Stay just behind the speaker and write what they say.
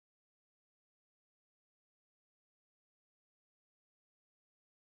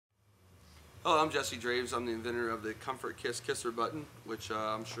Hello, I'm Jessy Draves. I'm the inventor of the Komfort Kiss kisser button, which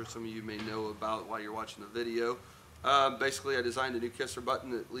I'm sure some of you may know about while you're watching the video. Basically, I designed a new kisser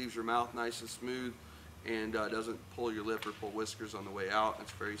button that leaves your mouth nice and smooth and doesn't pull your lip or pull whiskers on the way out.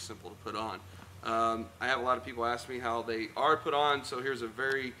 It's very simple to put on. I have a lot of people ask me how they are put on, so here's a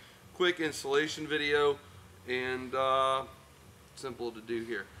very quick installation video and simple to do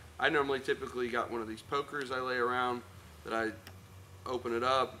here. I typically got one of these pokers I lay around that I open it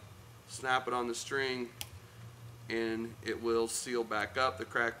up, snap it on the string, and it will seal back up. The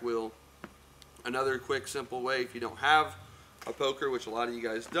crack will. Another quick simple way, if you don't have a poker, which a lot of you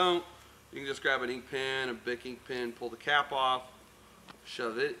guys don't, you can just grab an ink pen, a Bic ink pen, pull the cap off,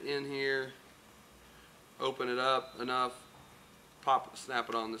 shove it in here, open it up enough, snap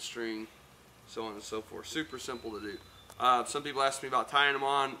it on the string, so on and so forth. Super simple to do. Some people ask me about tying them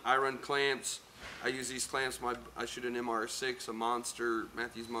on. I run clamps. I use these clamps. I shoot an MR6, a Monster,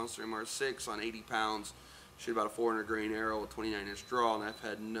 Matthews Monster MR6 on 80 pounds. Shoot about a 400 grain arrow with 29-inch draw, and I've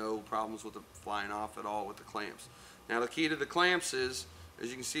had no problems with it flying off at all with the clamps. Now the key to the clamps is, as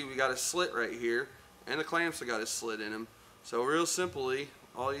you can see, we got a slit right here, and the clamps have got a slit in them. So real simply,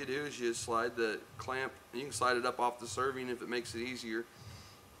 all you do is you slide the clamp, and you can slide it up off the serving if it makes it easier.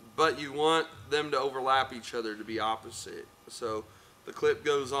 But you want them to overlap each other to be opposite. So the clip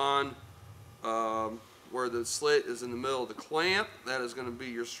goes on where the slit is in the middle of the clamp. That is going to be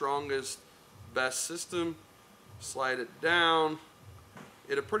your strongest, best system. Slide it down.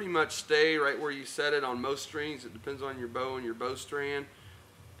 It'll pretty much stay right where you set it on most strings. It depends on your bow and your bow strand,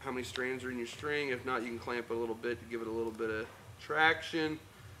 how many strands are in your string. If not, you can clamp it a little bit to give it a little bit of traction,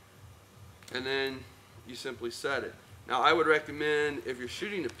 and then you simply set it. Now I would recommend, if you're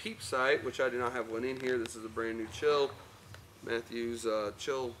shooting a peep sight, which I do not have one in here, this is a brand new chill, Matthews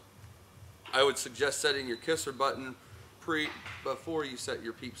chill, I would suggest setting your kisser button before you set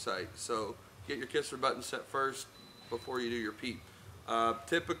your peep sight. So get your kisser button set first before you do your peep.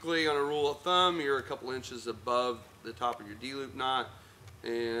 Typically, on a rule of thumb, you're a couple inches above the top of your D-loop knot,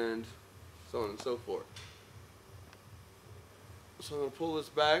 and so on and so forth. So I'm going to pull this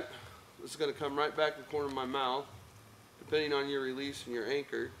back. This is going to come right back in the corner of my mouth. Depending on your release and your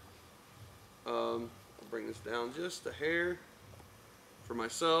anchor, I'll bring this down just a hair for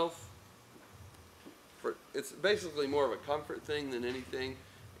myself. It's basically more of a comfort thing than anything,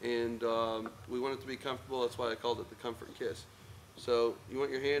 and we want it to be comfortable. That's why I called it the Komfort Kiss. So you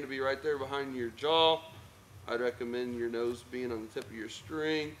want your hand to be right there behind your jaw. I'd recommend your nose being on the tip of your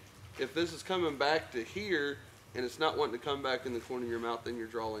string. If this is coming back to here and it's not wanting to come back in the corner of your mouth, then your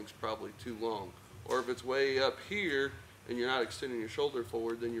draw length's probably too long. Or if it's way up here and you're not extending your shoulder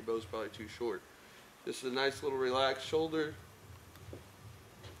forward, then your bow's probably too short. This is a nice little relaxed shoulder,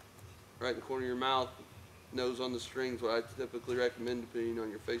 right in the corner of your mouth, nose on the strings, what I typically recommend depending on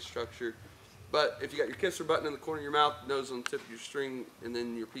your face structure. But if you got your kisser button in the corner of your mouth, nose on the tip of your string, and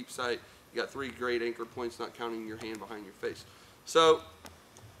then your peep sight, you got 3 great anchor points, not counting your hand behind your face. So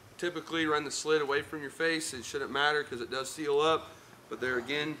typically run the slit away from your face. It shouldn't matter because it does seal up, but there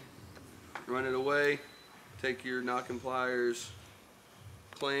again, run it away. Take your knocking pliers,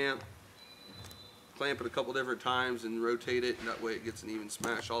 clamp it a couple different times and rotate it, and that way it gets an even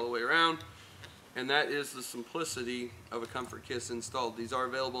smash all the way around. And that is the simplicity of a Komfort Kiss installed. These are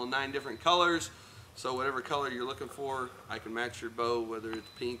available in 9 different colors, so whatever color you're looking for, I can match your bow, whether it's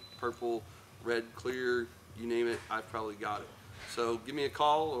pink, purple, red, clear, you name it, I've probably got it. So give me a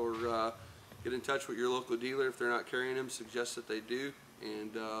call or get in touch with your local dealer if they're not carrying them. Suggest that they do,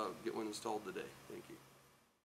 and get one installed today. Thank you.